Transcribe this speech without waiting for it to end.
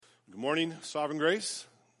Morning, Sovereign Grace.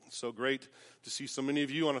 It's so great to see so many of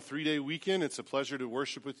you on a 3-day weekend. It's a pleasure to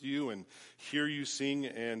worship with you and hear you sing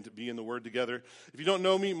and be in the Word together. If you don't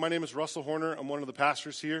know me, my name is Russell Horner. I'm one of the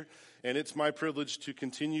pastors here, and it's my privilege to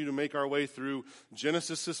continue to make our way through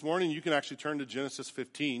Genesis this morning. You can actually turn to Genesis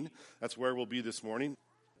 15. That's where we'll be this morning.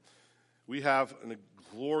 We have a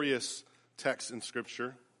glorious text in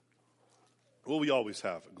Scripture. Well, we always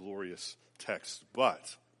have a glorious text,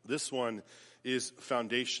 but this one is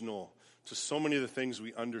foundational to so many of the things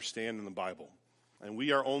we understand in the Bible. And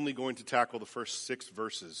we are only going to tackle the first 6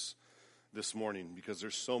 verses this morning because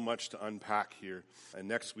there's so much to unpack here. And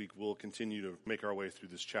next week we'll continue to make our way through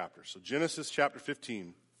this chapter. So Genesis chapter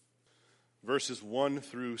 15, verses 1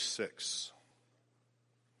 through 6.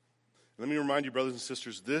 Let me remind you, brothers and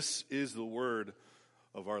sisters, this is the word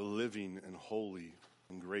of our living and holy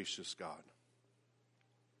and gracious God.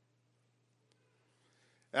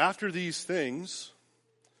 After these things,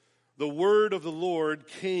 the word of the Lord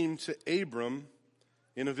came to Abram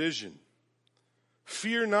in a vision.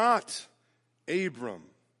 Fear not, Abram.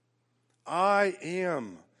 I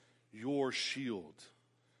am your shield.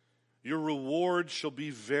 Your reward shall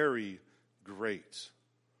be very great.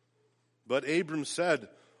 But Abram said,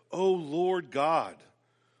 O Lord God,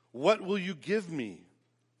 what will you give me?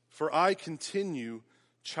 For I continue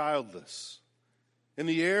childless. And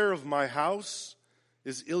the heir of my house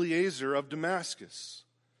is Eliezer of Damascus.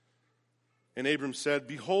 And Abram said,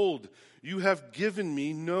 Behold, you have given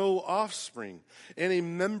me no offspring, and a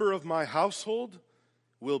member of my household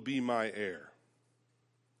will be my heir.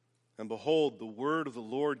 And behold, the word of the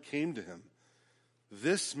Lord came to him,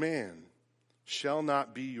 This man shall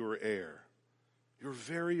not be your heir. Your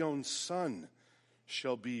very own son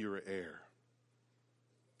shall be your heir.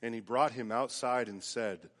 And he brought him outside and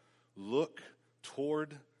said, Look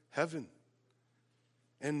toward heaven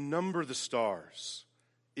and number the stars,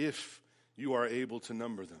 if you are able to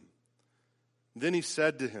number them. Then he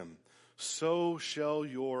said to him, So shall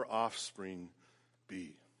your offspring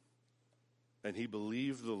be. And he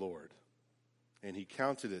believed the Lord, and he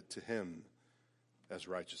counted it to him as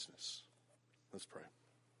righteousness. Let's pray.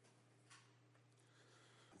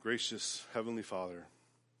 Gracious Heavenly Father,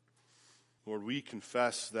 Lord, we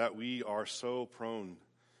confess that we are so prone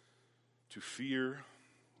to fear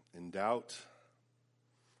and doubt,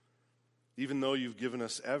 even though you've given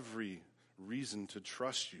us every reason to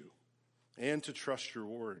trust you and to trust your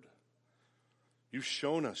word. You've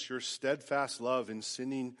shown us your steadfast love in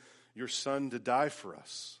sending your Son to die for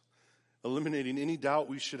us, eliminating any doubt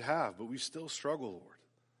we should have, but we still struggle, Lord.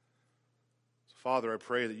 So, Father, I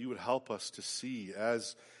pray that you would help us to see,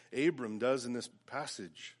 as Abram does in this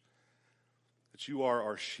passage, that you are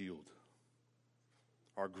our shield,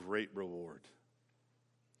 our great reward.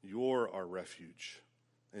 You're our refuge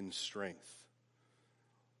and strength.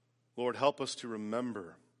 Lord, help us to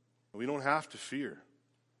remember we don't have to fear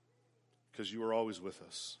because you are always with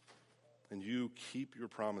us and you keep your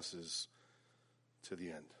promises to the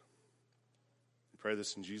end. We pray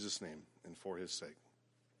this in Jesus' name and for his sake.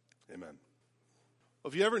 Amen.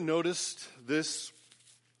 Have you ever noticed this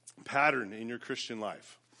pattern in your Christian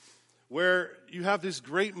life where you have these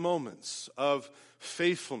great moments of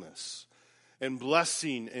faithfulness and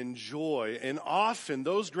blessing and joy, and often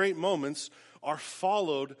those great moments are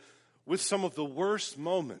followed with some of the worst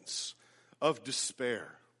moments of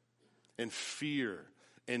despair and fear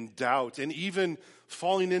and doubt and even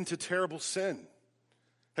falling into terrible sin?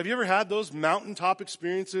 Have you ever had those mountaintop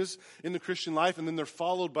experiences in the Christian life and then they're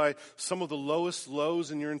followed by some of the lowest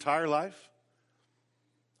lows in your entire life?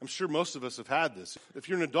 I'm sure most of us have had this. If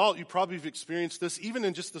you're an adult, you probably have experienced this even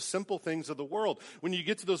in just the simple things of the world. When you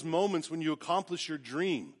get to those moments when you accomplish your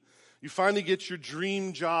dream, you finally get your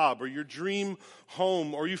dream job or your dream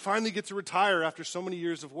home, or you finally get to retire after so many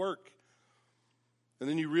years of work. And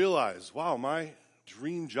then you realize, wow, my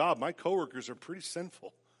dream job, my coworkers are pretty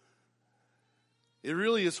sinful. It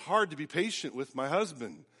really is hard to be patient with my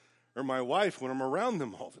husband or my wife when I'm around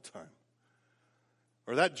them all the time.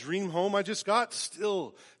 Or that dream home I just got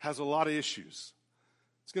still has a lot of issues.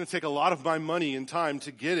 It's going to take a lot of my money and time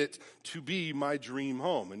to get it to be my dream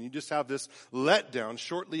home. And you just have this letdown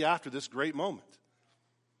shortly after this great moment.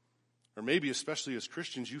 Or maybe, especially as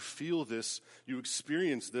Christians, you feel this, you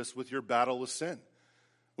experience this with your battle with sin.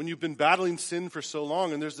 When you've been battling sin for so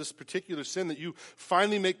long and there's this particular sin that you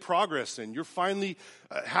finally make progress in, you're finally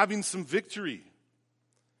having some victory.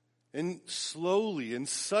 And slowly and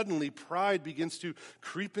suddenly pride begins to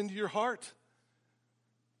creep into your heart.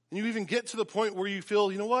 And you even get to the point where you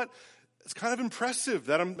feel, you know what? It's kind of impressive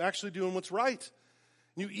that I'm actually doing what's right.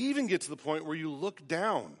 And you even get to the point where you look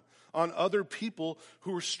down on other people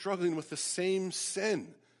who are struggling with the same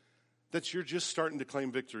sin that you're just starting to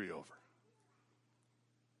claim victory over.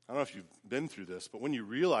 I don't know if you've been through this, but when you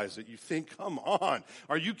realize it, you think, come on,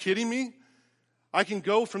 are you kidding me? I can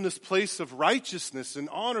go from this place of righteousness and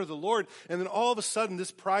honor the Lord, and then all of a sudden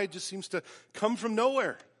this pride just seems to come from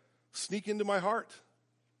nowhere, sneak into my heart.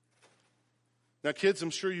 Now, kids, I'm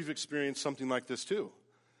sure you've experienced something like this too.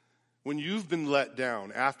 When you've been let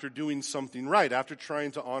down after doing something right, after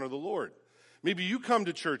trying to honor the Lord. Maybe you come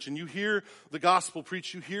to church and you hear the gospel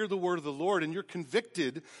preached, you hear the word of the Lord, and you're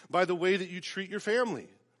convicted by the way that you treat your family.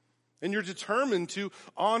 And you're determined to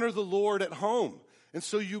honor the Lord at home. And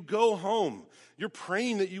so you go home. You're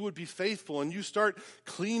praying that you would be faithful, and you start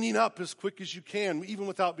cleaning up as quick as you can, even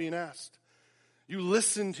without being asked. You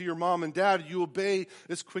listen to your mom and dad. You obey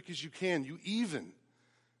as quick as you can. You even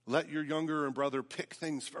let your younger brother pick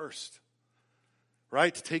things first,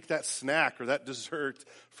 right? Take that snack or that dessert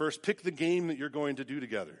first. Pick the game that you're going to do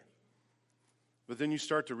together. But then you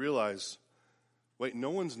start to realize, wait, no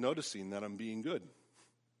one's noticing that I'm being good.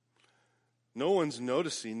 No one's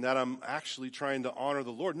noticing that I'm actually trying to honor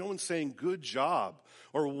the Lord. No one's saying good job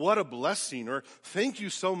or what a blessing or thank you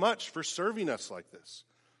so much for serving us like this.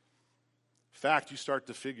 In fact, you start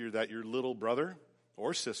to figure that your little brother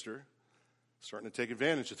or sister is starting to take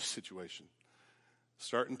advantage of the situation,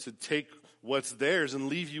 starting to take what's theirs and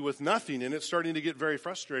leave you with nothing, and it's starting to get very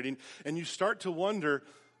frustrating, and you start to wonder,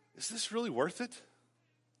 is this really worth it?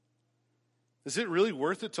 Is it really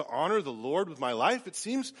worth it to honor the Lord with my life? It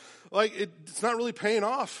seems like it's not really paying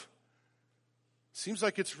off. It seems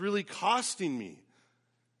like it's really costing me.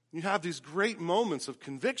 You have these great moments of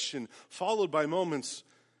conviction followed by moments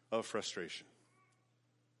of frustration.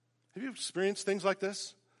 Have you experienced things like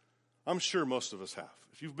this? I'm sure most of us have.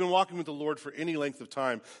 If you've been walking with the Lord for any length of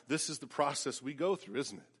time, this is the process we go through,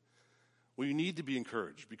 isn't it? Well, you need to be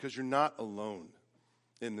encouraged because you're not alone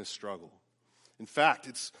in this struggle. In fact,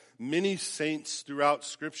 it's many saints throughout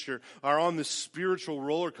Scripture are on the spiritual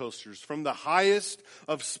roller coasters, from the highest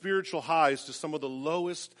of spiritual highs to some of the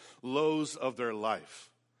lowest lows of their life.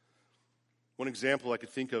 One example I could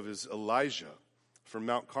think of is Elijah from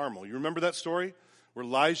Mount Carmel. You remember that story? Where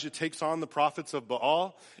Elijah takes on the prophets of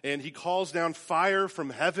Baal, and he calls down fire from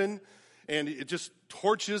heaven, and it just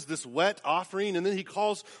torches this wet offering, and then he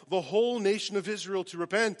calls the whole nation of Israel to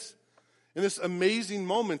repent. In this amazing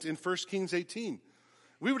moment in 1 Kings 18.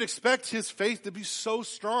 We would expect his faith to be so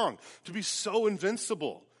strong, to be so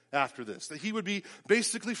invincible after this, that he would be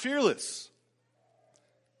basically fearless.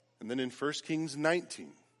 And then in 1 Kings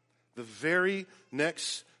 19, the very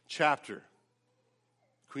next chapter,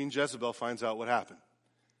 Queen Jezebel finds out what happened.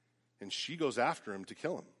 And she goes after him to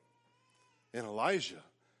kill him. And Elijah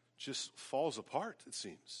just falls apart, it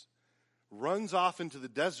seems. Runs off into the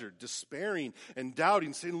desert, despairing and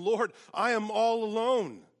doubting, saying, Lord, I am all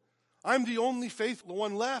alone. I'm the only faithful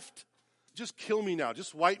one left. Just kill me now.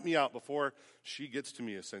 Just wipe me out before she gets to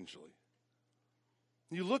me, essentially.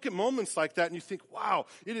 You look at moments like that and you think, wow,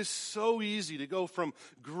 it is so easy to go from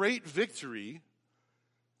great victory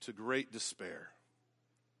to great despair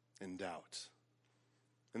and doubt.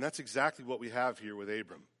 And that's exactly what we have here with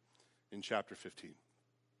Abram in chapter 15.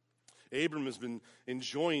 Abram has been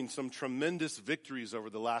enjoying some tremendous victories over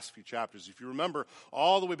the last few chapters. If you remember,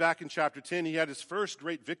 all the way back in chapter 10, he had his first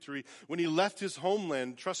great victory when he left his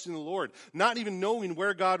homeland, trusting the Lord, not even knowing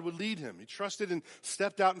where God would lead him. He trusted and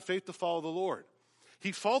stepped out in faith to follow the Lord.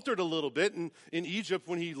 He faltered a little bit in Egypt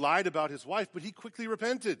when he lied about his wife, but he quickly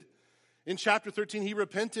repented. In chapter 13, he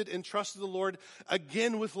repented and trusted the Lord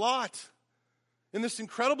again with Lot. In this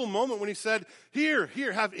incredible moment when he said, here,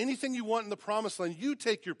 have anything you want in the promised land. You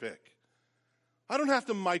take your pick. I don't have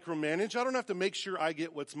to micromanage. I don't have to make sure I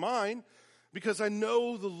get what's mine because I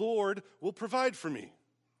know the Lord will provide for me.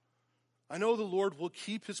 I know the Lord will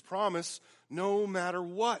keep his promise no matter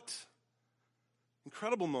what.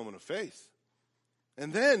 Incredible moment of faith.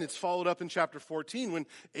 And then it's followed up in chapter 14 when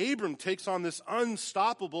Abram takes on this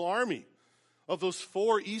unstoppable army of those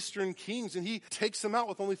 4 eastern kings, and he takes them out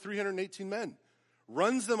with only 318 men,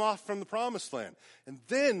 runs them off from the promised land, and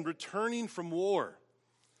then returning from war,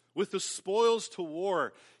 with the spoils to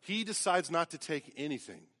war, he decides not to take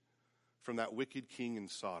anything from that wicked king in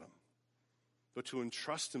Sodom, but to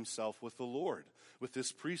entrust himself with the Lord, with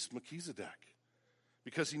this priest Melchizedek,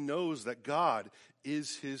 because he knows that God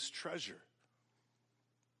is his treasure.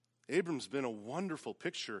 Abram's been a wonderful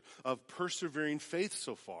picture of persevering faith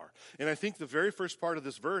so far. And I think the very first part of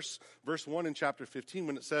this verse 1 in chapter 15,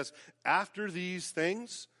 when it says, after these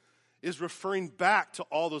things, is referring back to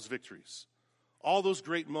all those victories. All those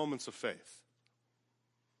great moments of faith.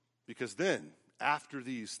 Because then, after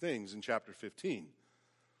these things in chapter 15,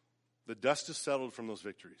 the dust is settled from those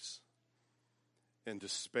victories. And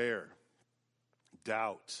despair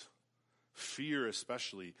doubt, fear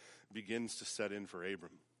especially, begins to set in for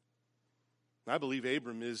Abram. And I believe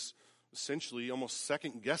Abram is essentially almost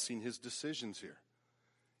second-guessing his decisions here.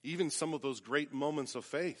 Even some of those great moments of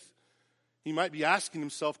faith. He might be asking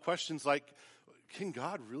himself questions like, can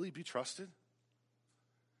God really be trusted?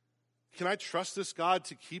 Can I trust this God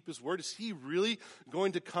to keep his word? Is he really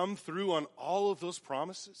going to come through on all of those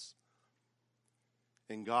promises?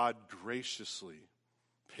 And God graciously,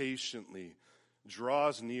 patiently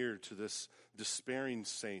draws near to this despairing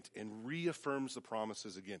saint and reaffirms the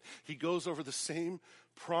promises again. He goes over the same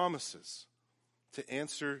promises to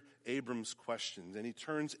answer Abram's questions, and he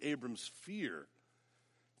turns Abram's fear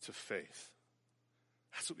to faith.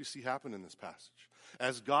 That's what we see happen in this passage.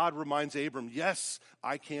 As God reminds Abram, yes,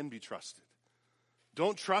 I can be trusted.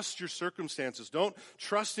 Don't trust your circumstances. Don't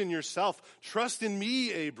trust in yourself. Trust in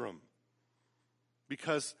me, Abram,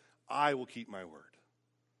 because I will keep my word.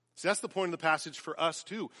 See, that's the point of the passage for us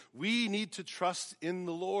too. We need to trust in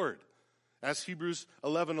the Lord. As Hebrews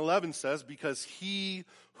 11:11 says, because he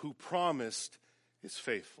who promised is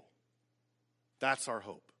faithful. That's our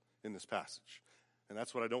hope in this passage. And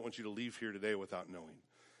that's what I don't want you to leave here today without knowing.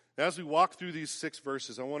 As we walk through these 6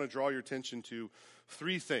 verses, I want to draw your attention to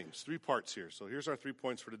 3 things, 3 parts here. So here's our 3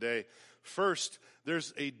 points for today. First,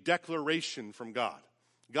 there's a declaration from God.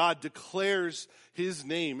 God declares his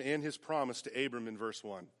name and his promise to Abram in verse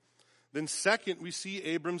 1. Then second, we see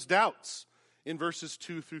Abram's doubts in verses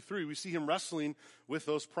 2 through 3. We see him wrestling with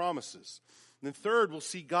those promises. And then third, we'll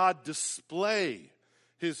see God display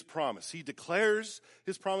his promise. He declares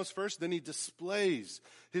his promise first, then he displays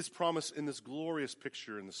his promise in this glorious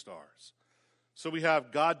picture in the stars. So we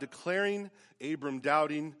have God declaring, Abram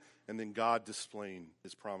doubting, and then God displaying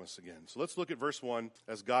his promise again. So let's look at verse 1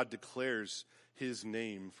 as God declares his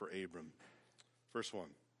name for Abram. Verse 1.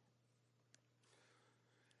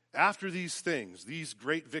 After these things, these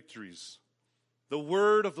great victories, the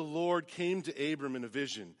word of the Lord came to Abram in a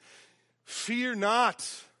vision. Fear not,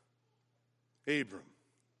 Abram.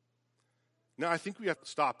 Now, I think we have to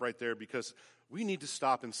stop right there because we need to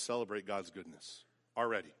stop and celebrate God's goodness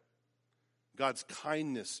already. God's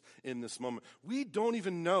kindness in this moment. We don't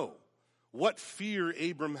even know what fear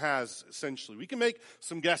Abram has, essentially. We can make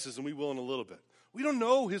some guesses, and we will in a little bit. We don't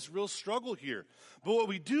know his real struggle here. But what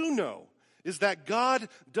we do know is that God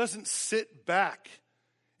doesn't sit back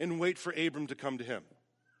and wait for Abram to come to him.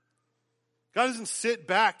 God doesn't sit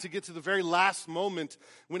back to get to the very last moment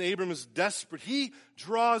when Abram is desperate. He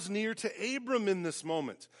draws near to Abram in this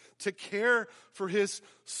moment to care for his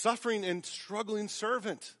suffering and struggling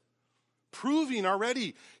servant, proving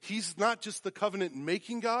already he's not just the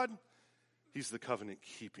covenant-making God, he's the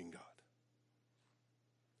covenant-keeping God.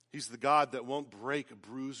 He's the God that won't break a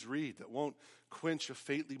bruised reed, that won't quench a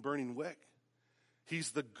faintly burning wick.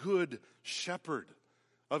 He's the good shepherd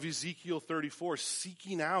of Ezekiel 34,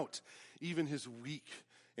 seeking out even his weak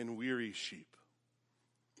and weary sheep.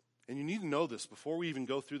 And you need to know this before we even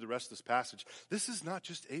go through the rest of this passage. This is not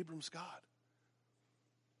just Abram's God.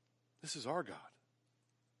 This is our God,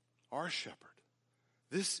 our shepherd.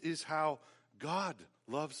 This is how God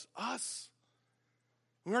loves us.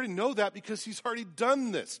 We already know that because he's already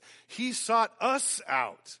done this. He sought us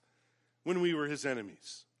out when we were his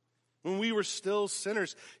enemies. When we were still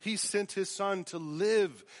sinners, he sent his son to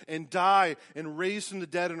live and die and raise from the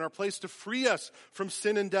dead in our place to free us from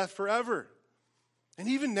sin and death forever. And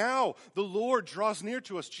even now, the Lord draws near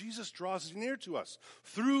to us. Jesus draws near to us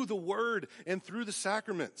through the word and through the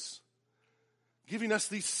sacraments, giving us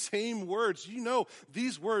these same words. You know,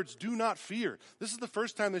 these words, do not fear. This is the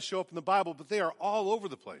first time they show up in the Bible, but they are all over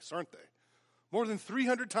the place, aren't they? More than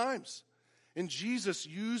 300 times. And Jesus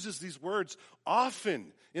uses these words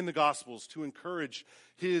often in the Gospels to encourage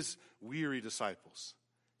his weary disciples.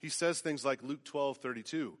 He says things like Luke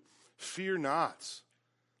 12:32, fear not,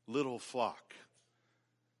 little flock,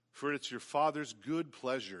 for it's your Father's good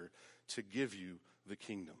pleasure to give you the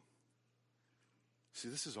kingdom. See,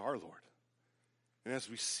 this is our Lord. And as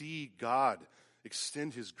we see God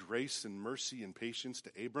extend his grace and mercy and patience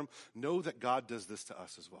to Abram, know that God does this to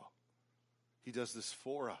us as well. He does this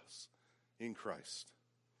for us in Christ.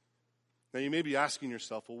 Now you may be asking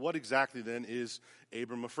yourself, well, what exactly then is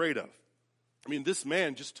Abram afraid of? I mean, this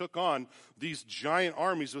man just took on these giant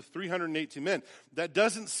armies with 318 men. That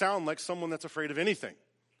doesn't sound like someone that's afraid of anything,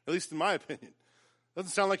 at least in my opinion.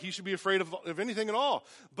 Doesn't sound like he should be afraid of anything at all.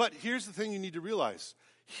 But here's the thing you need to realize.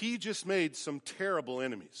 He just made some terrible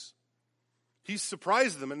enemies. He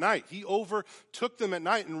surprised them at night. He overtook them at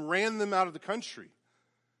night and ran them out of the country.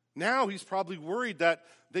 Now he's probably worried that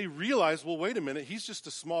they realize, well, wait a minute, he's just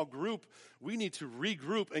a small group. We need to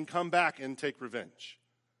regroup and come back and take revenge.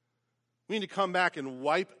 We need to come back and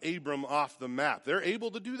wipe Abram off the map. They're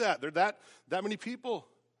able to do that. They're that many people.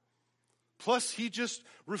 Plus, he just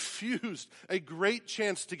refused a great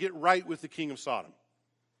chance to get right with the king of Sodom.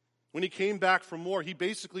 When he came back from war, he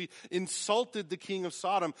basically insulted the king of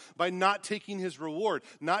Sodom by not taking his reward,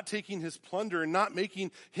 not taking his plunder, and not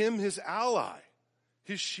making him his ally,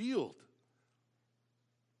 his shield.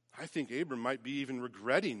 I think Abram might be even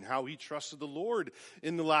regretting how he trusted the Lord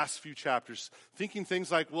in the last few chapters, thinking things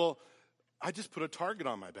like, well, I just put a target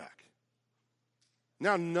on my back.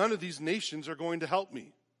 Now none of these nations are going to help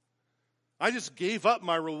me. I just gave up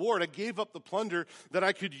my reward. I gave up the plunder that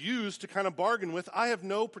I could use to kind of bargain with. I have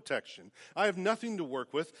no protection. I have nothing to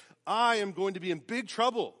work with. I am going to be in big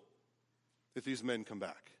trouble if these men come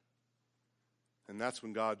back. And that's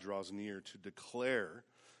when God draws near to declare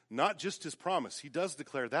not just his promise. He does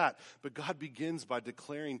declare that, but God begins by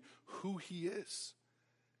declaring who he is.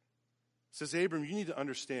 He says, Abram, you need to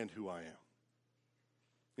understand who I am.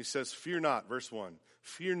 He says, fear not, verse 1.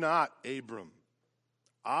 Fear not, Abram.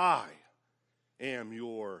 I am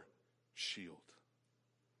your shield.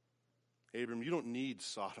 Abram, you don't need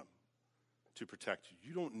Sodom to protect you.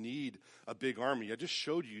 You don't need a big army. I just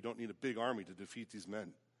showed you don't need a big army to defeat these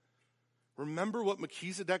men. Remember what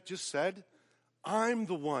Melchizedek just said? I'm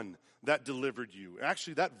the one that delivered you.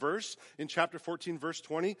 Actually, that verse in chapter 14, verse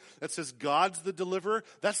 20, that says God's the deliverer,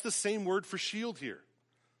 that's the same word for shield here.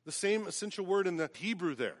 The same essential word in the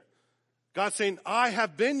Hebrew there. God's saying, I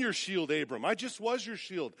have been your shield, Abram. I just was your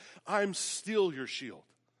shield. I'm still your shield.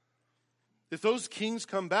 If those kings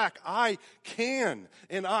come back, I can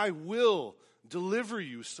and I will deliver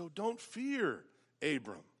you. So don't fear,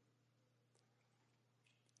 Abram.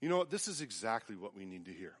 You know what? This is exactly what we need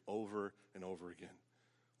to hear over and over again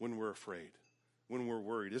when we're afraid, when we're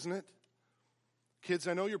worried, isn't it? Kids,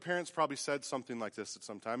 I know your parents probably said something like this at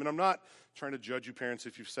some time, and I'm not trying to judge you parents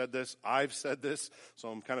if you've said this. I've said this, so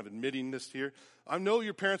I'm kind of admitting this here. I know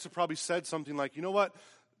your parents have probably said something like, you know what?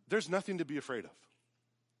 There's nothing to be afraid of.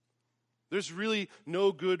 There's really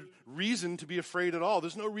no good reason to be afraid at all.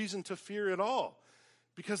 There's no reason to fear at all.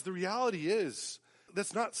 Because the reality is,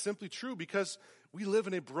 that's not simply true, because we live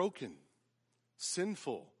in a broken,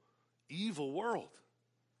 sinful, evil world,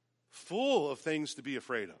 full of things to be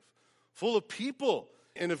afraid of. Full of people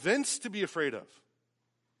and events to be afraid of.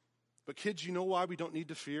 But kids, you know why we don't need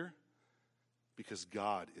to fear? Because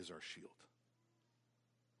God is our shield.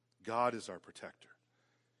 God is our protector.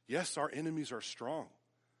 Yes, our enemies are strong.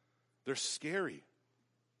 They're scary.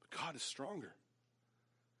 But God is stronger.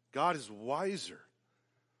 God is wiser.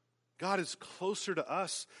 God is closer to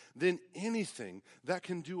us than anything that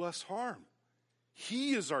can do us harm.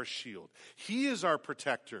 He is our shield. He is our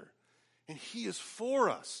protector. And he is for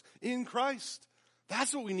us in Christ.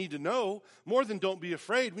 That's what we need to know. More than don't be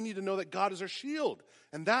afraid, we need to know that God is our shield.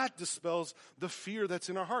 And that dispels the fear that's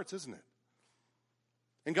in our hearts, isn't it?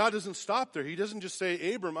 And God doesn't stop there. He doesn't just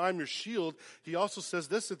say, Abram, I'm your shield. He also says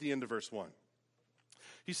this at the end of verse 1.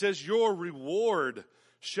 He says, your reward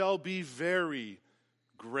shall be very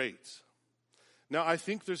great. Now, I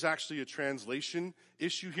think there's actually a translation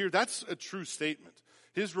issue here. That's a true statement.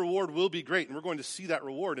 His reward will be great, and we're going to see that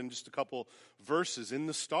reward in just a couple verses in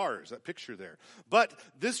the stars, that picture there. But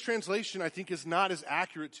this translation, I think, is not as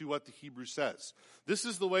accurate to what the Hebrew says. This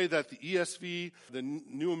is the way that the ESV, the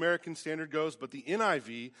New American Standard goes, but the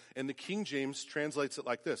NIV and the King James translates it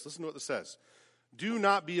like this. Listen to what it says. Do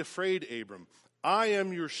not be afraid, Abram. I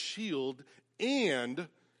am your shield and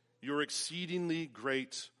your exceedingly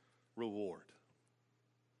great reward.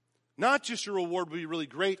 Not just your reward will be really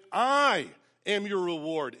great, I am your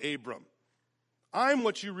reward, Abram. I'm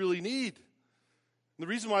what you really need. And the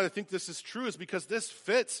reason why I think this is true is because this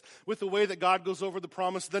fits with the way that God goes over the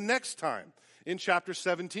promise the next time in chapter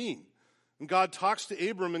 17. When God talks to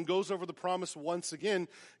Abram and goes over the promise once again,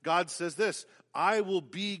 God says this, I will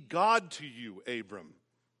be God to you, Abram,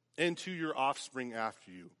 and to your offspring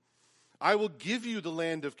after you. I will give you the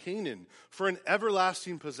land of Canaan for an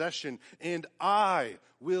everlasting possession, and I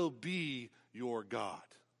will be your God.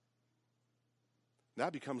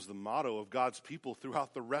 That becomes the motto of God's people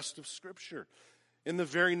throughout the rest of Scripture. In the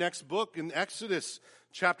very next book, in Exodus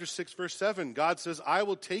chapter 6, verse 7, God says, I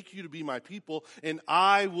will take you to be my people, and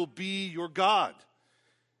I will be your God.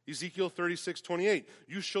 Ezekiel 36:28,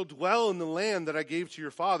 you shall dwell in the land that I gave to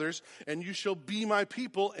your fathers, and you shall be my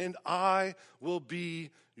people, and I will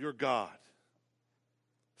be your God.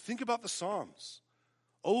 Think about the Psalms.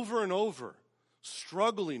 Over and over,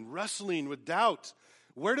 struggling, wrestling with doubt.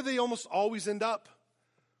 Where do they almost always end up?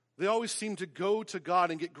 They always seem to go to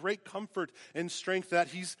God and get great comfort and strength that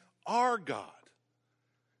He's our God.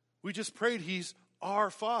 We just prayed He's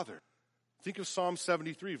our Father. Think of Psalm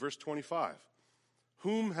 73, verse 25.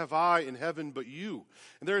 Whom have I in heaven but you?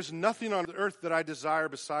 And there is nothing on earth that I desire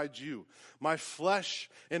besides you. My flesh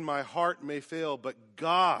and my heart may fail, but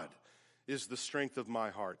God is the strength of my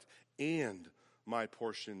heart and my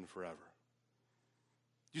portion forever.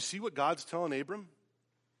 Do you see what God's telling Abram?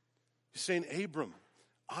 He's saying, Abram,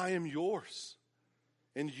 I am yours,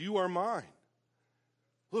 and you are mine.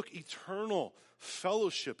 Look, eternal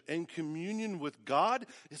fellowship and communion with God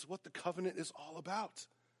is what the covenant is all about.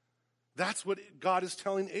 That's what God is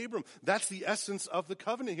telling Abram. That's the essence of the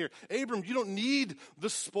covenant here. Abram, you don't need the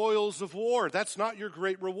spoils of war. That's not your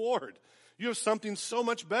great reward. You have something so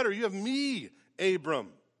much better. You have me, Abram,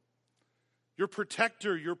 your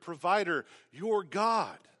protector, your provider, your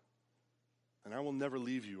God. And I will never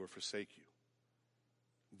leave you or forsake you.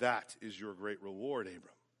 That is your great reward, Abram.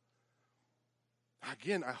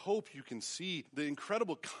 Again, I hope you can see the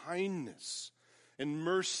incredible kindness and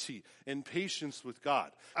mercy and patience with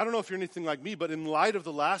God. I don't know if you're anything like me, but in light of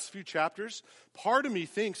the last few chapters, part of me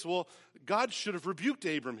thinks, well, God should have rebuked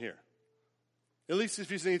Abram here. At least if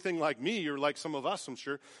he's anything like me or like some of us, I'm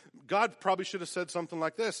sure. God probably should have said something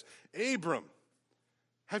like this. Abram,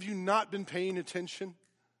 have you not been paying attention?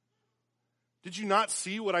 Did you not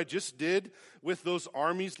see what I just did with those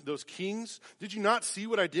armies, those kings? Did you not see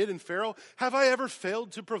what I did in Pharaoh? Have I ever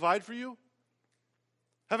failed to provide for you?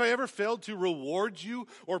 Have I ever failed to reward you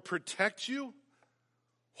or protect you?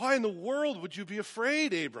 Why in the world would you be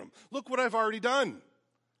afraid, Abram? Look what I've already done.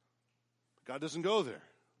 God doesn't go there.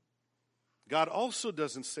 God also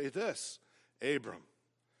doesn't say this, Abram,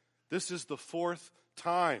 this is the fourth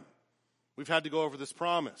time we've had to go over this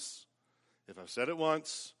promise. If I've said it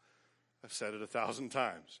once, I've said it 1,000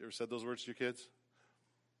 times. You ever said those words to your kids?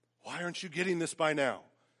 Why aren't you getting this by now?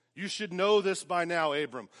 You should know this by now,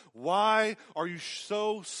 Abram. Why are you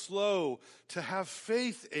so slow to have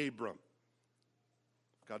faith, Abram?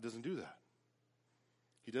 God doesn't do that.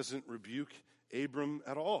 He doesn't rebuke Abram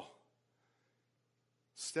at all.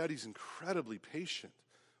 Instead, he's incredibly patient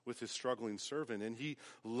with his struggling servant, and he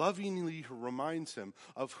lovingly reminds him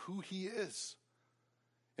of who he is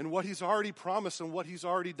and what he's already promised and what he's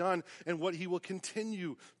already done and what he will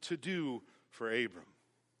continue to do for Abram.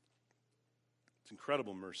 It's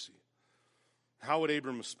incredible mercy. How would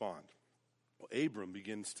Abram respond? Well, Abram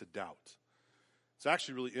begins to doubt. It's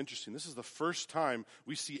actually really interesting. This is the first time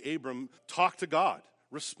we see Abram talk to God,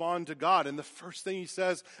 respond to God, and the first thing he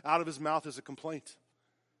says out of his mouth is a complaint.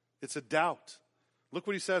 It's a doubt. Look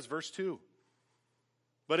what he says, verse 2.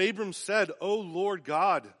 But Abram said, O Lord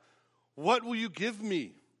God, what will you give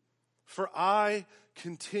me? For I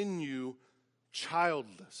continue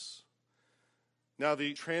childless. Now,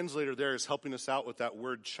 the translator there is helping us out with that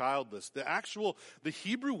word childless. The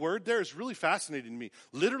Hebrew word there is really fascinating to me.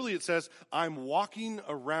 Literally, it says, I'm walking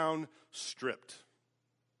around stripped.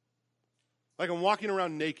 Like I'm walking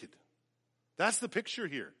around naked. That's the picture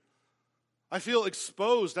here. I feel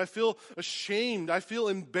exposed. I feel ashamed. I feel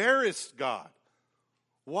embarrassed, God.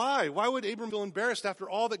 Why? Why would Abram feel embarrassed after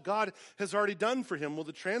all that God has already done for him? Well,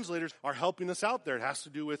 the translators are helping us out there. It has to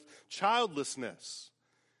do with childlessness.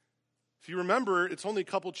 If you remember, it's only a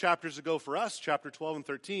couple chapters ago for us, chapter 12 and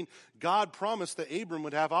 13, God promised that Abram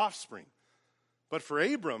would have offspring. But for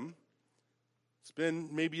Abram, it's been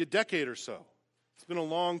maybe a decade or so. It's been a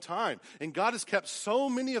long time. And God has kept so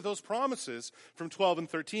many of those promises from 12 and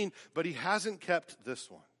 13, but he hasn't kept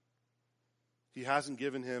this one. He hasn't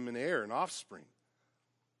given him an heir, an offspring.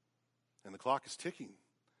 And the clock is ticking.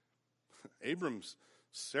 Abram's,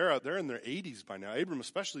 Sarah, they're in their 80s by now. Abram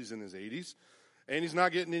especially is in his 80s, and he's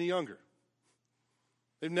not getting any younger.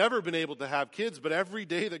 They've never been able to have kids, but every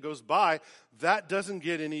day that goes by, that doesn't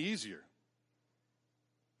get any easier.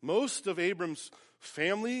 Most of Abram's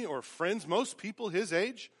family or friends, most people his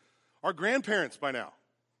age, are grandparents by now.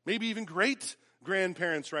 Maybe even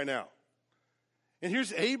great-grandparents right now. And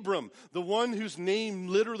here's Abram, the one whose name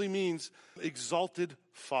literally means exalted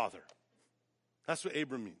father. That's what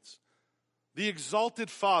Abram means. The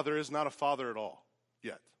exalted father is not a father at all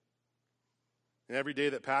yet. And every day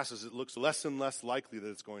that passes, it looks less and less likely that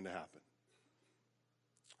it's going to happen.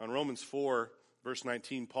 On Romans 4, verse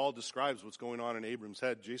 19, Paul describes what's going on in Abram's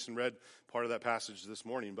head. Jason read part of that passage this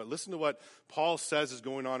morning. But listen to what Paul says is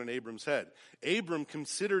going on in Abram's head. Abram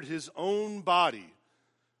considered his own body,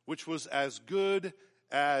 which was as good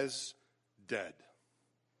as dead.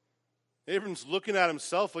 Abram's looking at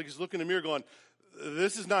himself like he's looking in the mirror going,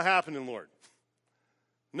 this is not happening, Lord.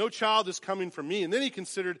 No child is coming from me. And then he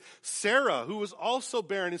considered Sarah, who was also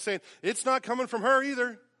barren, and saying, it's not coming from her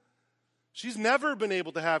either. She's never been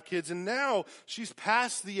able to have kids, and now she's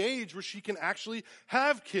past the age where she can actually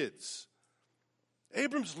have kids.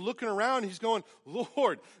 Abram's looking around. He's going,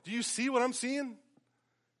 Lord, do you see what I'm seeing?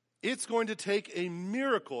 It's going to take a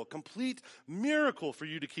miracle, a complete miracle for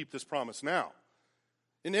you to keep this promise now.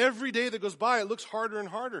 And every day that goes by, it looks harder and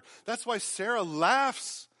harder. That's why Sarah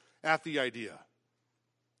laughs at the idea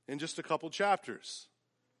in just a couple chapters.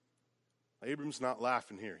 Abram's not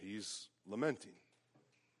laughing here. He's lamenting.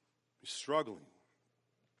 He's struggling.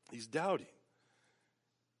 He's doubting.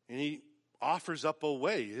 And he offers up a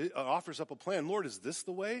way, offers up a plan. Lord, is this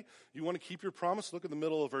the way you want to keep your promise? Look at the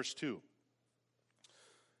middle of verse 2.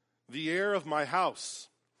 The heir of my house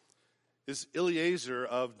is Eliezer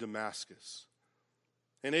of Damascus.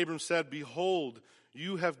 And Abram said, behold,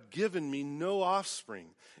 you have given me no offspring,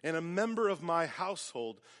 and a member of my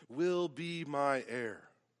household will be my heir.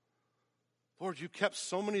 Lord, you kept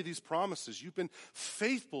so many of these promises. You've been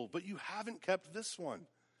faithful, but you haven't kept this one.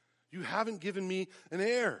 You haven't given me an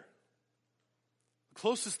heir. The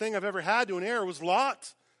closest thing I've ever had to an heir was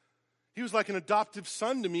Lot. He was like an adoptive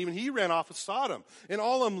son to me, and he ran off with Sodom. And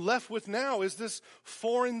all I'm left with now is this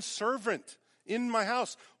foreign servant in my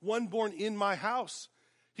house, one born in my house.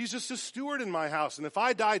 He's just a steward in my house. And if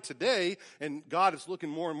I die today, and God is looking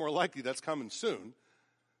more and more likely that's coming soon,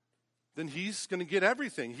 then he's going to get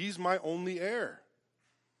everything. He's my only heir.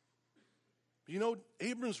 You know,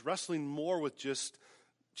 Abram's wrestling more with just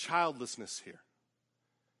childlessness here.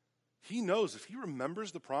 He knows, if he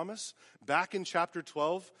remembers the promise, back in chapter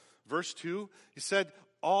 12, verse 2, he said,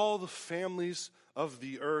 all the families of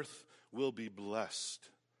the earth will be blessed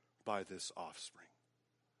by this offspring.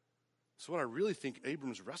 So what I really think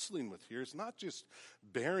Abram's wrestling with here is not just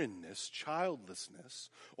barrenness, childlessness,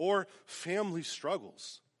 or family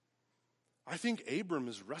struggles. I think Abram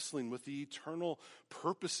is wrestling with the eternal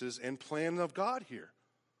purposes and plan of God here.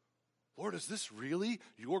 Lord, is this really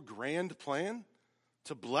your grand plan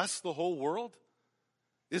to bless the whole world?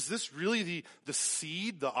 Is this really the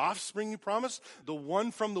seed, the offspring you promised? The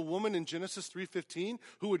one from the woman in Genesis 3:15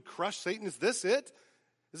 who would crush Satan? Is this it?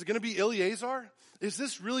 Is it going to be Eleazar? Is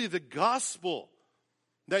this really the gospel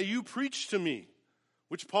that you preached to me,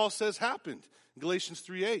 which Paul says happened in Galatians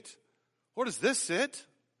 3:8? Lord, is this it?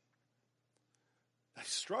 I'm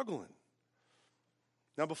struggling.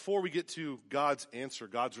 Now, before we get to God's answer,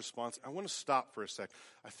 God's response, I want to stop for a sec.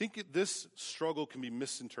 I think this struggle can be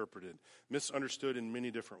misinterpreted, misunderstood in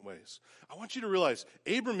many different ways. I want you to realize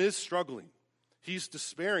Abram is struggling. He's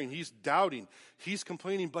despairing. He's doubting. He's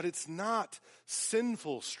complaining, but it's not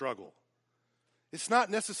sinful struggle. It's not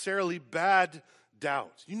necessarily bad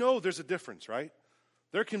doubt. You know there's a difference, right?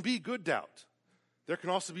 There can be good doubt. There can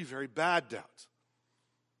also be very bad doubt.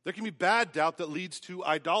 There can be bad doubt that leads to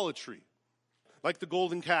idolatry, like the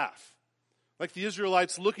golden calf, like the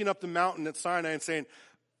Israelites looking up the mountain at Sinai and saying,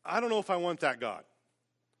 I don't know if I want that God.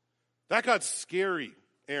 That God's scary,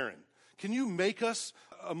 Aaron. Can you make us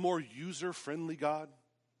a more user-friendly God?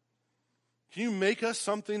 Can you make us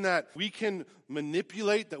something that we can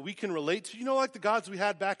manipulate, that we can relate to? You know, like the gods we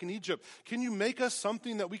had back in Egypt. Can you make us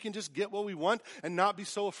something that we can just get what we want and not be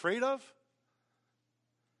so afraid of?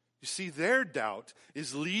 You see, their doubt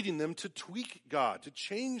is leading them to tweak God, to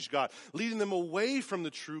change God, leading them away from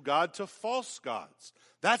the true God to false gods.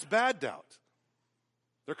 That's bad doubt.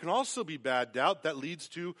 There can also be bad doubt that leads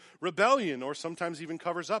to rebellion, or sometimes even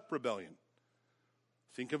covers up rebellion.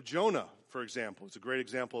 Think of Jonah, for example. It's a great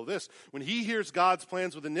example of this. When he hears God's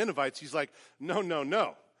plans with the Ninevites, he's like, no.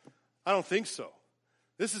 I don't think so.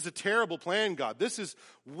 This is a terrible plan, God. This is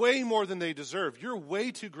way more than they deserve. You're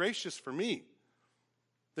way too gracious for me.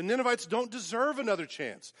 The Ninevites don't deserve another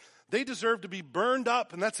chance. They deserve to be burned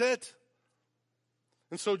up, and that's it.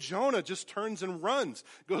 And so Jonah just turns and runs,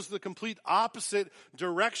 goes the complete opposite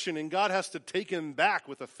direction, and God has to take him back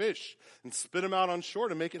with a fish and spit him out on shore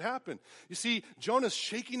to make it happen. You see, Jonah's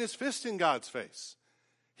shaking his fist in God's face.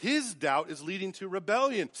 His doubt is leading to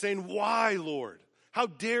rebellion, saying, why, Lord? How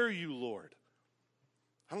dare you, Lord?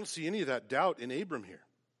 I don't see any of that doubt in Abram here.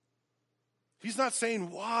 He's not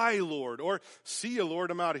saying, why, Lord? Or, see you,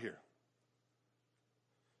 Lord, I'm out of here.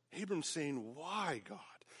 Abram's saying, why, God?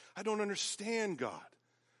 I don't understand, God.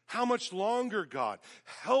 How much longer, God?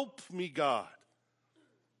 Help me, God.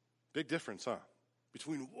 Big difference, huh?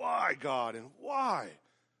 Between why, God, and why?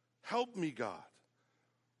 Help me, God.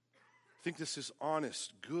 I think this is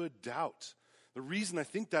honest, good doubt. The reason I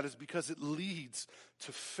think that is because it leads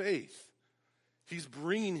to faith. He's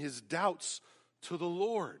bringing his doubts to the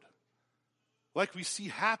Lord. Like we see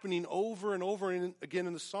happening over and over again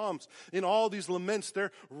in the Psalms. In all these laments,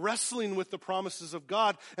 they're wrestling with the promises of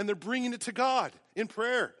God, and they're bringing it to God in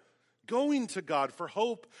prayer. Going to God for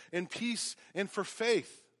hope and peace and for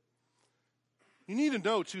faith. You need to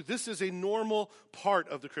know, too, this is a normal part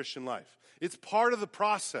of the Christian life. It's part of the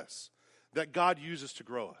process that God uses to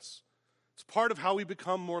grow us. It's part of how we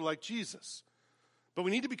become more like Jesus. But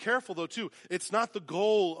we need to be careful, though, too. It's not the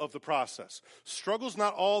goal of the process. Struggle's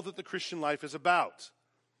not all that the Christian life is about.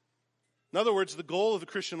 In other words, the goal of the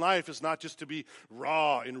Christian life is not just to be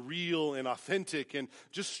raw and real and authentic and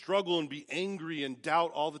just struggle and be angry and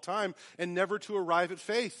doubt all the time and never to arrive at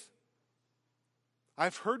faith.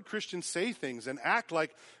 I've heard Christians say things and act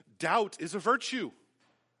like doubt is a virtue.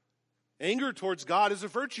 Anger towards God is a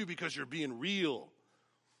virtue because you're being real.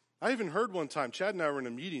 I even heard one time, Chad and I were in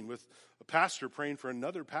a meeting with a pastor praying for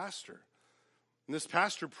another pastor. And this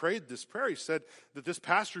pastor prayed this prayer. He said that this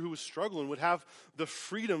pastor who was struggling would have the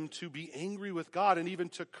freedom to be angry with God and even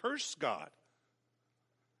to curse God.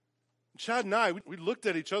 Chad and I, we looked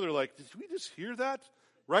at each other like, did we just hear that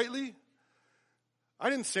rightly?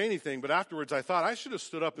 I didn't say anything, but afterwards I thought I should have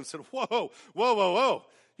stood up and said, whoa.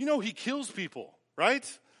 You know he kills people,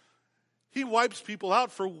 right? He wipes people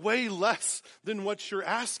out for way less than what you're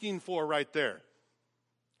asking for right there.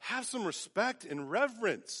 Have some respect and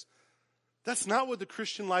reverence. That's not what the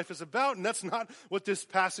Christian life is about, and that's not what this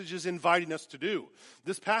passage is inviting us to do.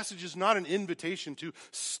 This passage is not an invitation to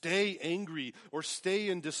stay angry or stay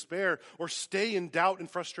in despair or stay in doubt and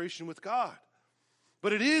frustration with God.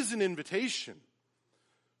 But it is an invitation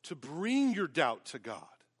to bring your doubt to God,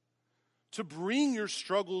 to bring your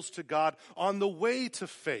struggles to God on the way to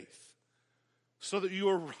faith, so that you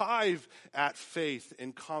arrive at faith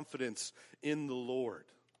and confidence in the Lord.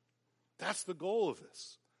 That's the goal of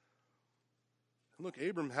this. And look,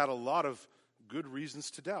 Abram had a lot of good reasons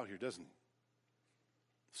to doubt here, doesn't he?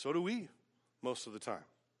 So do we, most of the time.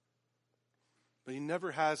 But he never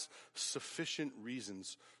has sufficient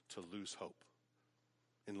reasons to lose hope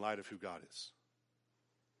in light of who God is.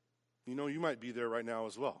 You know, you might be there right now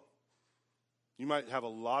as well. You might have a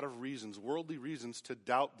lot of reasons, worldly reasons, to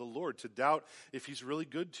doubt the Lord, to doubt if he's really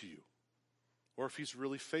good to you, or if he's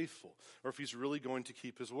really faithful, or if he's really going to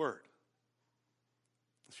keep his word.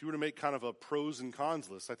 If you were to make kind of a pros and cons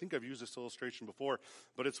list, I think I've used this illustration before,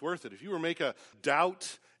 but it's worth it. If you were to make a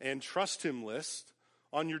doubt and trust him list,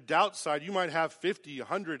 on your doubt side, you might have 50,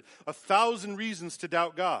 100, 1,000 reasons to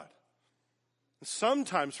doubt God. And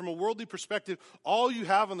sometimes, from a worldly perspective, all you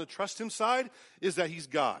have on the trust him side is that he's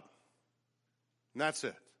God. And that's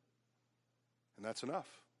it. And that's enough.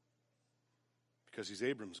 Because he's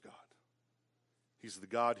Abram's God. He's the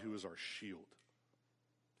God who is our shield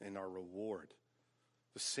and our reward.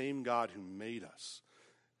 The same God who made us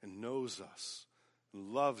and knows us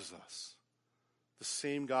and loves us. The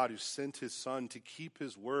same God who sent his Son to keep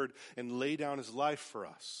his word and lay down his life for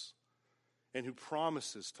us. And who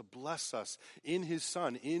promises to bless us in his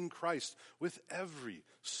Son, in Christ, with every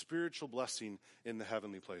spiritual blessing in the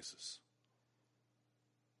heavenly places.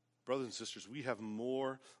 Brothers and sisters, we have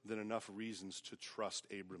more than enough reasons to trust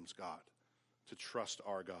Abram's God, to trust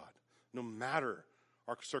our God, no matter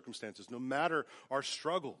our circumstances, no matter our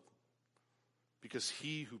struggle, because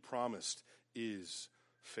he who promised is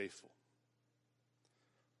faithful.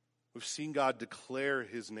 We've seen God declare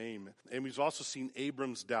his name, and we've also seen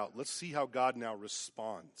Abram's doubt. Let's see how God now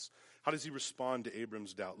responds. How does he respond to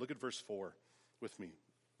Abram's doubt? Look at verse 4 with me.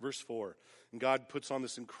 Verse 4. And God puts on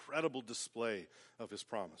this incredible display of his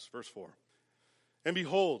promise. Verse 4. And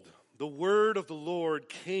behold, the word of the Lord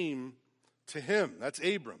came to him. That's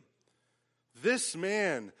Abram. This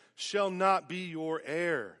man shall not be your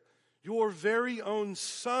heir. Your very own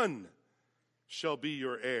son shall be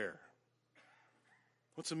your heir.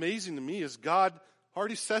 What's amazing to me is God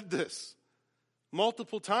already said this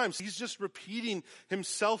multiple times. He's just repeating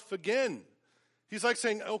himself again. He's like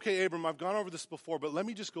saying, okay, Abram, I've gone over this before, but let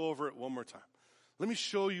me just go over it one more time. Let me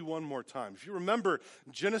show you one more time. If you remember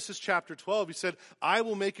Genesis chapter 12, he said, I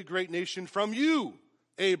will make a great nation from you,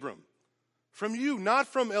 Abram. From you, not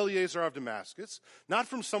from Eliezer of Damascus, not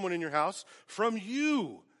from someone in your house. From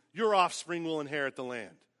you, your offspring will inherit the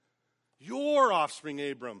land. Your offspring,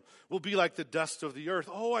 Abram, will be like the dust of the earth.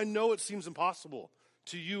 Oh, I know it seems impossible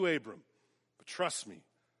to you, Abram, but trust me,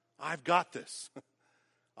 I've got this.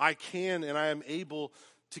 I can and I am able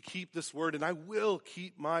to keep this word, and I will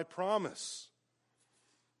keep my promise.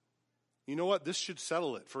 You know what? This should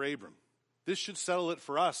settle it for Abram. This should settle it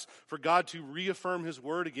for us, for God to reaffirm his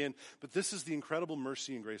word again. But this is the incredible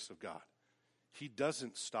mercy and grace of God. He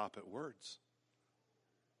doesn't stop at words.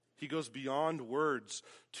 He goes beyond words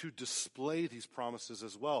to display these promises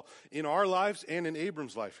as well in our lives and in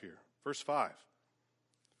Abram's life here. Verse 5.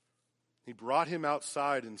 He brought him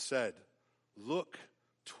outside and said, look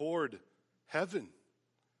toward heaven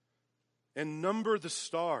and number the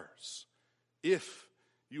stars if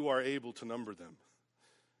you are able to number them.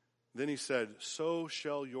 Then he said, so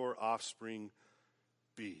shall your offspring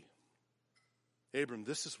be. Abram,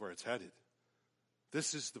 this is where it's headed.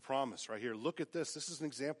 This is the promise right here. Look at this. This is an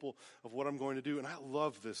example of what I'm going to do. And I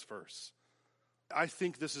love this verse. I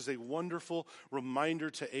think this is a wonderful reminder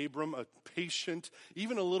to Abram, a patient,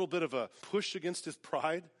 even a little bit of a push against his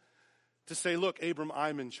pride, to say, look, Abram,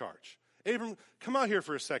 I'm in charge. Abram, come out here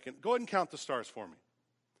for a second. Go ahead and count the stars for me.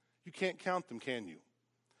 You can't count them, can you?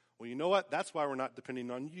 Well, you know what? That's why we're not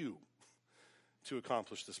depending on you to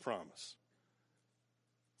accomplish this promise.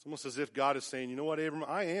 It's almost as if God is saying, you know what, Abram,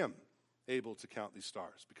 I am able to count these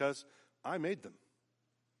stars because I made them.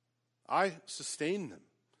 I sustained them.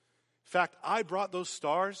 In fact, I brought those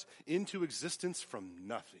stars into existence from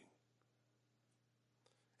nothing.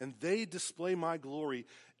 And they display my glory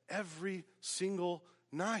every single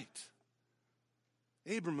night.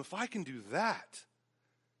 Abram, if I can do that,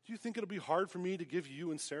 do you think it'll be hard for me to give you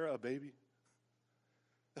and Sarah a baby?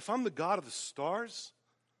 If I'm the God of the stars,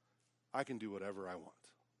 I can do whatever I want.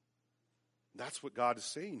 That's what God is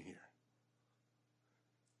saying here.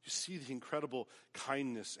 You see the incredible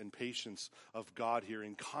kindness and patience of God here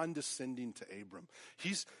in condescending to Abram.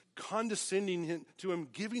 He's condescending to him,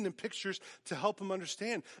 giving him pictures to help him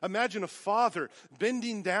understand. Imagine a father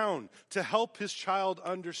bending down to help his child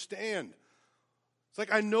understand. It's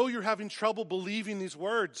like, I know you're having trouble believing these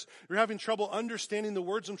words. You're having trouble understanding the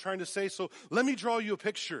words I'm trying to say, so let me draw you a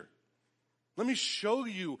picture. Let me show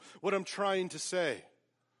you what I'm trying to say.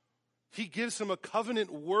 He gives him a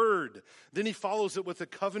covenant word. Then he follows it with a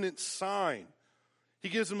covenant sign. He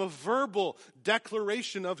gives him a verbal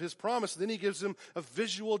declaration of his promise. Then he gives him a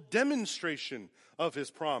visual demonstration of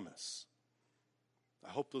his promise. I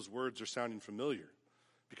hope those words are sounding familiar,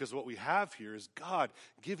 because what we have here is God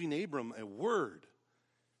giving Abram a word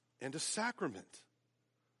and a sacrament.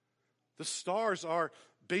 The stars are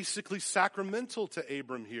basically sacramental to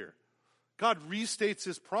Abram here. God restates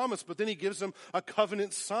his promise, but then he gives him a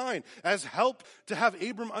covenant sign as help to have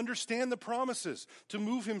Abram understand the promises, to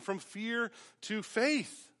move him from fear to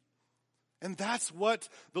faith. And that's what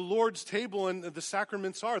the Lord's table and the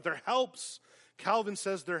sacraments are. They're helps. Calvin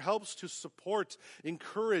says they're helps to support,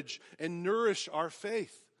 encourage, and nourish our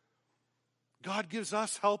faith. God gives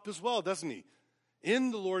us help as well, doesn't he? In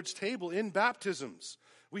the Lord's table, in baptisms.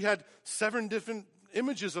 We had 7 different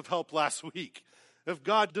images of help last week, of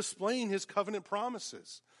God displaying his covenant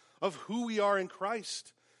promises, of who we are in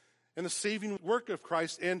Christ, and the saving work of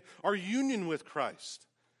Christ, and our union with Christ.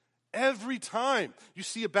 Every time you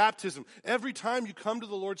see a baptism, every time you come to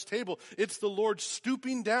the Lord's table, it's the Lord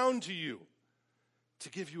stooping down to you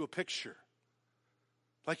to give you a picture,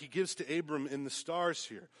 like he gives to Abram in the stars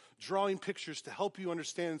here, drawing pictures to help you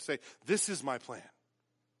understand and say, this is my plan.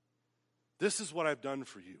 This is what I've done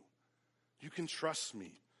for you. You can trust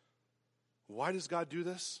me. Why does God do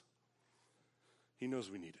this? He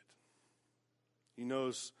knows we need it. He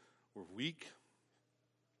knows we're weak,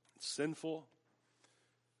 and sinful,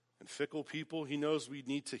 and fickle people. He knows we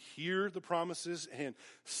need to hear the promises and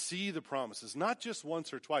see the promises, not just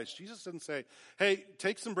once or twice. Jesus doesn't say, hey,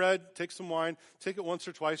 take some bread, take some wine, take it once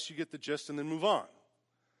or twice, you get the gist, and then move on.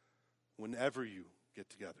 Whenever you get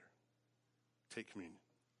together, take communion.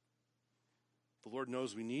 The Lord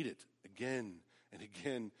knows we need it again and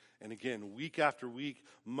again and again, week after week,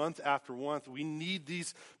 month after month. We need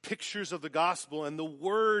these pictures of the gospel and the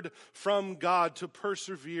word from God to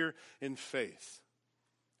persevere in faith.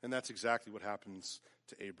 And that's exactly what happens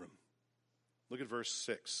to Abram. Look at verse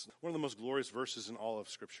 6, one of the most glorious verses in all of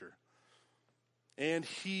Scripture. And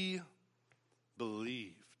he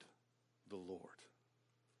believed the Lord.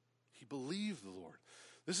 He believed the Lord.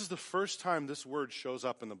 This is the first time this word shows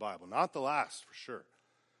up in the Bible, not the last for sure.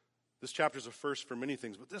 This chapter is a first for many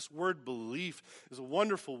things, but this word belief is a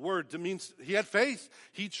wonderful word. It means he had faith.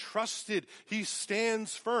 He trusted. He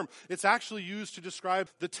stands firm. It's actually used to describe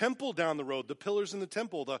the temple down the road, the pillars in the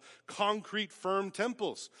temple, the concrete firm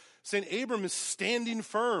temples. St. Abram is standing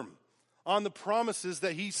firm on the promises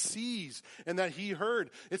that he sees and that he heard.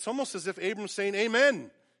 It's almost as if Abram's saying amen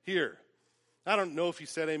here. I don't know if he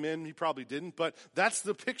said amen. He probably didn't, but that's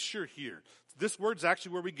the picture here. This word's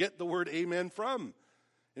actually where we get the word amen from.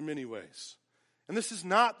 In many ways. And this is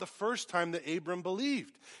not the first time that Abram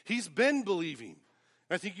believed. He's been believing.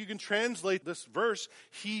 I think you can translate this verse,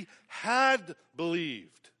 he had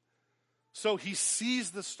believed. So he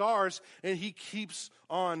sees the stars and he keeps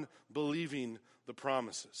on believing the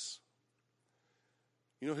promises.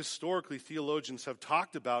 You know, historically, theologians have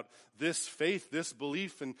talked about this faith, this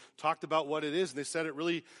belief, and talked about what it is. And they said it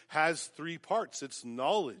really has 3 parts. It's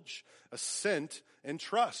knowledge, assent, and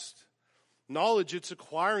trust. Knowledge, it's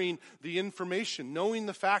acquiring the information, knowing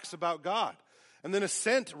the facts about God. And then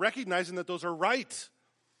assent, recognizing that those are right.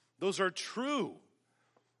 Those are true.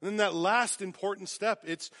 And then that last important step,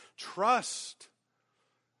 it's trust.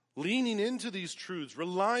 Leaning into these truths,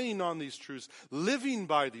 relying on these truths, living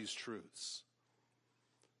by these truths.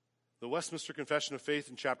 The Westminster Confession of Faith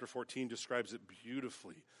in chapter 14 describes it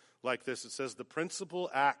beautifully like this. It says, the principal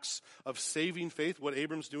acts of saving faith, what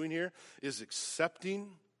Abram's doing here, is accepting,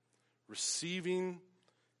 receiving,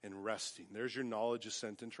 and resting. There's your knowledge,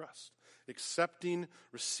 assent, and trust. Accepting,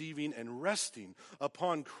 receiving, and resting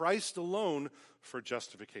upon Christ alone for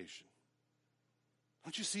justification.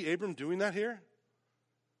 Don't you see Abram doing that here?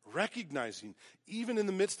 Recognizing, even in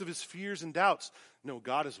the midst of his fears and doubts, no,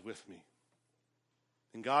 God is with me.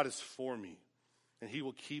 And God is for me. And he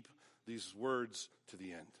will keep these words to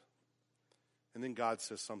the end. And then God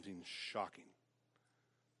says something shocking.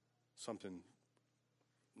 Something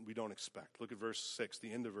we don't expect. Look at verse 6,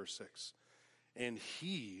 the end of verse 6. And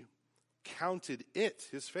he counted it,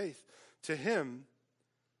 his faith, to him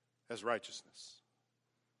as righteousness.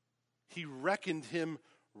 He reckoned him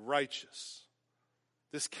righteous.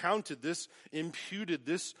 This counted, this imputed,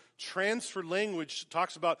 this transferred language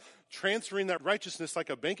talks about transferring that righteousness like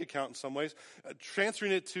a bank account in some ways,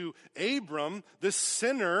 transferring it to Abram, this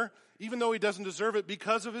sinner, even though he doesn't deserve it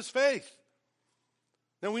because of his faith.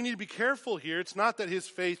 Now we need to be careful here. It's not that his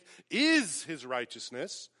faith is his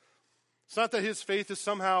righteousness. It's not that his faith is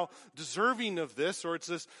somehow deserving of this, or it's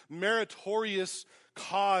this meritorious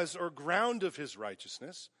cause or ground of his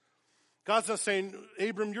righteousness. God's not saying,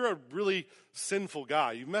 Abram, you're a really sinful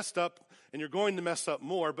guy. You've messed up and you're going to mess up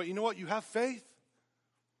more, but you know what? You have faith.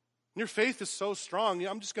 And your faith is so strong,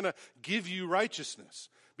 I'm just going to give you righteousness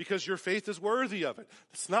because your faith is worthy of it.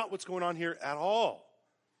 That's not what's going on here at all.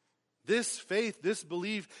 This faith, this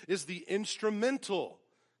belief is the instrumental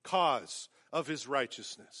cause of his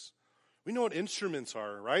righteousness. We know what instruments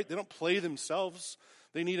are, right? They don't play themselves.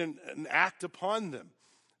 They need an act upon them.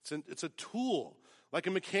 It's a tool, like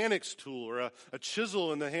a mechanic's tool or a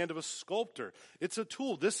chisel in the hand of a sculptor. It's a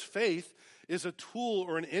tool. This faith is a tool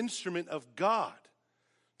or an instrument of God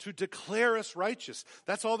to declare us righteous.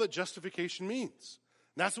 That's all that justification means.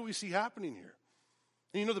 And that's what we see happening here.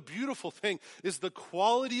 And you know, the beautiful thing is the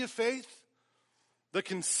quality of faith, the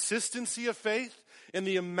consistency of faith, and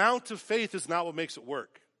the amount of faith is not what makes it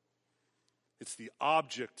work. It's the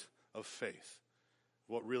object of faith,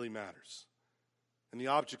 what really matters. And the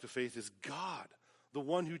object of faith is God, the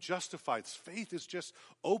one who justifies. Faith is just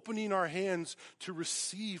opening our hands to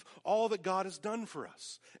receive all that God has done for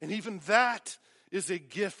us. And even that is a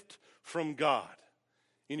gift from God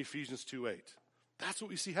in Ephesians 2:8. That's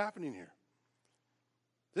what we see happening here.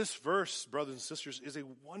 This verse, brothers and sisters, is a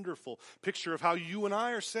wonderful picture of how you and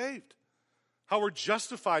I are saved. How we're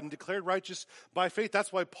justified and declared righteous by faith.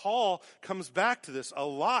 That's why Paul comes back to this a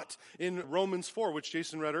lot in Romans 4, which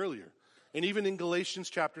Jason read earlier. And even in Galatians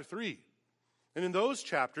chapter 3. And in those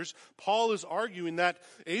chapters, Paul is arguing that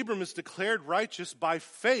Abram is declared righteous by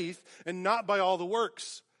faith and not by all the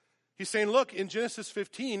works. He's saying, look, in Genesis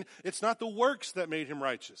 15, it's not the works that made him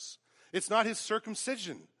righteous. It's not his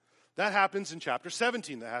circumcision. That happens in chapter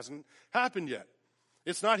 17. That hasn't happened yet.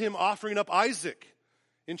 It's not him offering up Isaac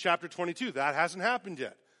in chapter 22. That hasn't happened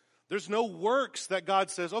yet. There's no works that God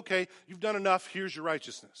says, okay, you've done enough, here's your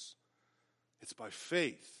righteousness. It's by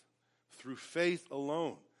faith, through faith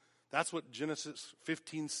alone. That's what Genesis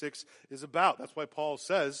 15:6 is about. That's why Paul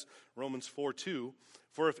says, Romans 4:2,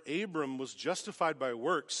 for if Abram was justified by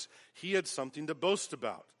works, he had something to boast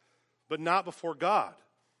about, but not before God.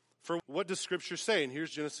 For what does Scripture say? And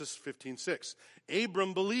here's Genesis 15:6.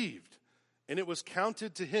 Abram believed, and it was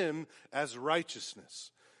counted to him as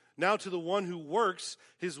righteousness. Now to the one who works,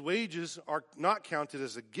 his wages are not counted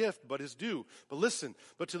as a gift, but his due. But listen,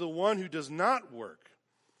 but to the one who does not work,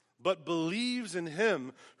 but believes in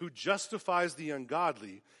him who justifies the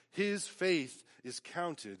ungodly, his faith is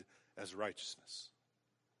counted as righteousness.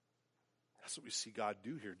 That's what we see God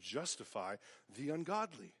do here, justify the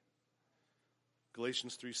ungodly.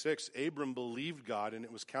 Galatians 3:6, Abram believed God, and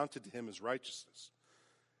it was counted to him as righteousness.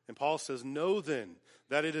 And Paul says, know then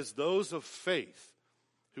that it is those of faith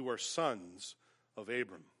who are sons of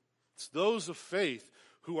Abram. It's those of faith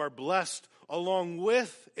who are blessed along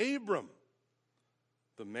with Abram,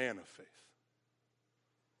 the man of faith.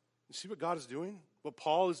 You see what God is doing? What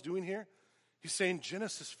Paul is doing here? He's saying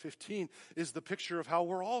Genesis 15 is the picture of how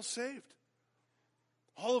we're all saved.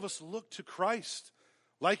 All of us look to Christ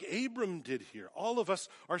like Abram did here. All of us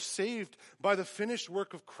are saved by the finished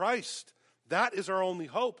work of Christ. That is our only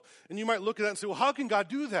hope. And you might look at that and say, well, how can God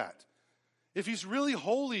do that? If he's really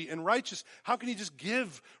holy and righteous, how can he just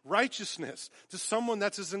give righteousness to someone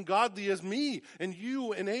that's as ungodly as me and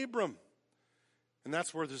you and Abram? And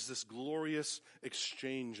that's where there's this glorious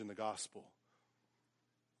exchange in the gospel.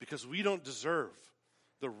 Because we don't deserve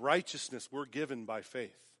the righteousness we're given by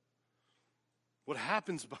faith. What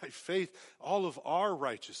happens by faith, all of our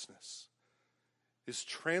righteousness is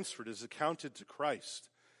transferred, is accounted to Christ,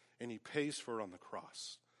 and he pays for it on the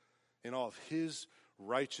cross. And all of his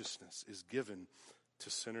righteousness is given to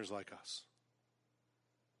sinners like us.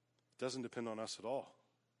 It doesn't depend on us at all.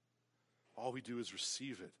 All we do is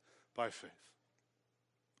receive it by faith.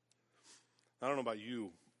 I don't know about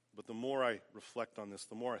you, but the more I reflect on this,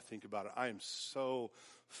 the more I think about it, I am so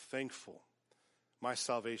thankful my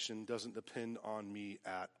salvation doesn't depend on me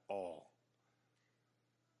at all.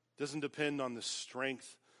 It doesn't depend on the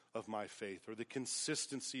strength of my faith or the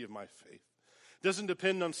consistency of my faith. It doesn't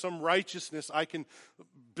depend on some righteousness I can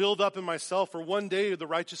build up in myself or one day the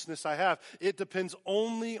righteousness I have. It depends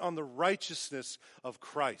only on the righteousness of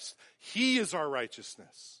Christ. He is our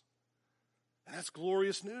righteousness. And that's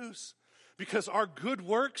glorious news. Because our good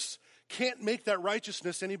works can't make that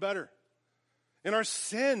righteousness any better. And our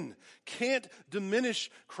sin can't diminish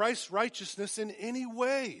Christ's righteousness in any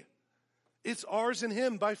way. It's ours in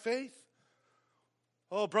him by faith.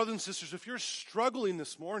 Oh, brothers and sisters, if you're struggling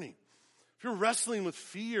this morning, if you're wrestling with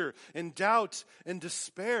fear and doubt and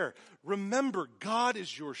despair, remember God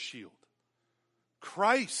is your shield.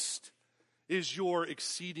 Christ is your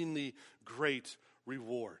exceedingly great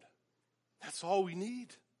reward. That's all we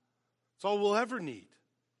need. That's all we'll ever need.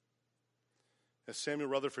 As Samuel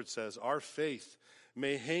Rutherford says, our faith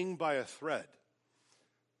may hang by a thread,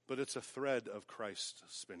 but it's a thread of Christ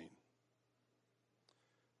spinning.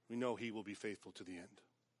 We know he will be faithful to the end.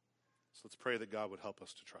 So let's pray that God would help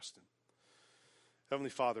us to trust him. Heavenly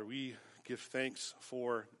Father, we give thanks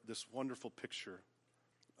for this wonderful picture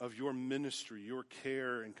of your ministry, your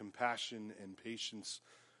care and compassion and patience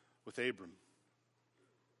with Abram.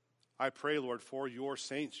 I pray, Lord, for your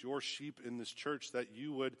saints, your sheep in this church, that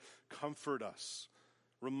you would comfort us,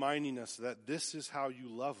 reminding us that this is how you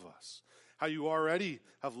love us, how you already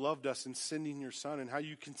have loved us in sending your Son, and how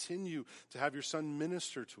you continue to have your Son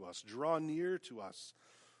minister to us, draw near to us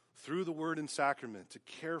through the word and sacrament to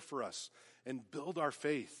care for us and build our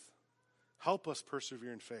faith. Help us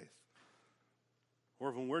persevere in faith.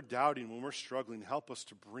 Or when we're doubting, when we're struggling, help us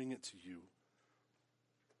to bring it to you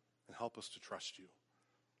and help us to trust you,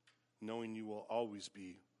 knowing you will always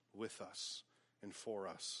be with us and for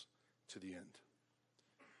us to the end.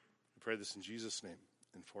 We pray this in Jesus' name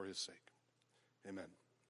and for his sake. Amen.